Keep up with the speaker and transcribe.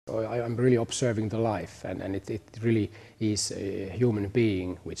I'm really observing the life, and it really is a human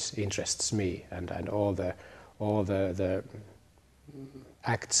being which interests me, and all the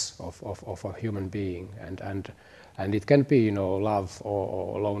acts of a human being, and it can be, you know, love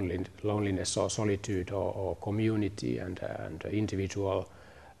or loneliness or solitude or community and individual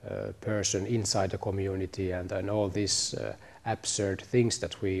person inside the community, and all these absurd things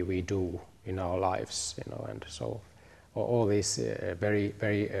that we do in our lives, you know, and so all these very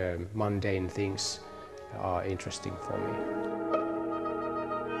mundane things are interesting for me.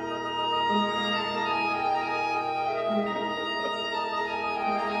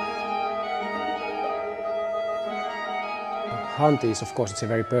 Hunt is, of course, it's a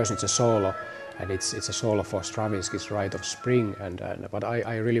very personal, it's a solo, and it's a solo for Stravinsky's Rite of Spring, but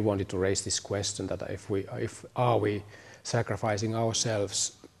I really wanted to raise this question that if are we sacrificing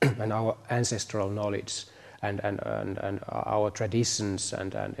ourselves and our ancestral knowledge and our traditions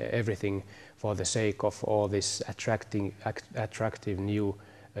and everything for the sake of all this attractive new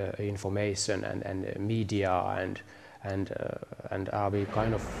information and media, and are we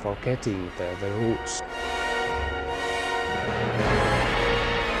kind of forgetting the roots?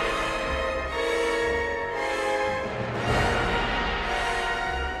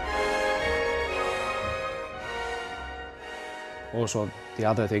 Also, the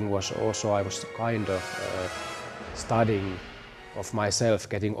other thing was also I was kind of studying of myself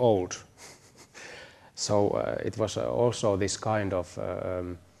getting old. So it was also this kind of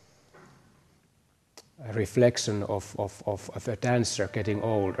reflection of a dancer getting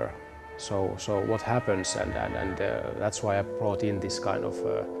older. So what happens, and that's why I brought in this kind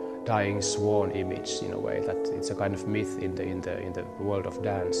of dying swan image in a way, that it's a kind of myth in the world of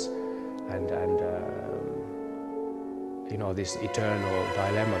dance, and you know, this eternal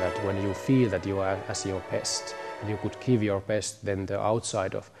dilemma that when you feel that you are at your best and you could give your best, then the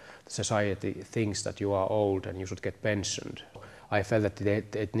outside of society thinks that you are old and you should get pensioned. I felt that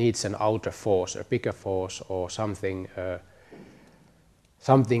it needs an outer force, a bigger force, or something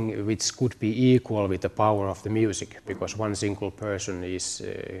which could be equal with the power of the music, because one single person is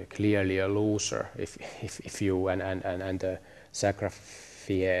clearly a loser if you and sacrifice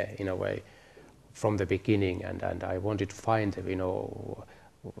in a way from the beginning, and I wanted to find, you know,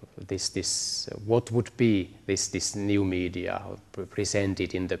 this what would be this new media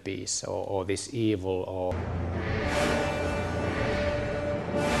presented in the piece, or this evil, or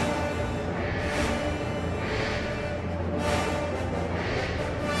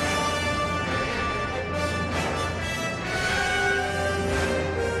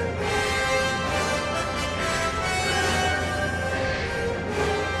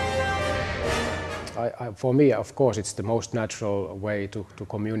for me, of course, it's the most natural way to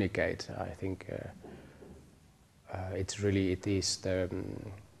communicate. I think it's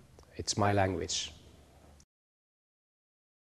my language.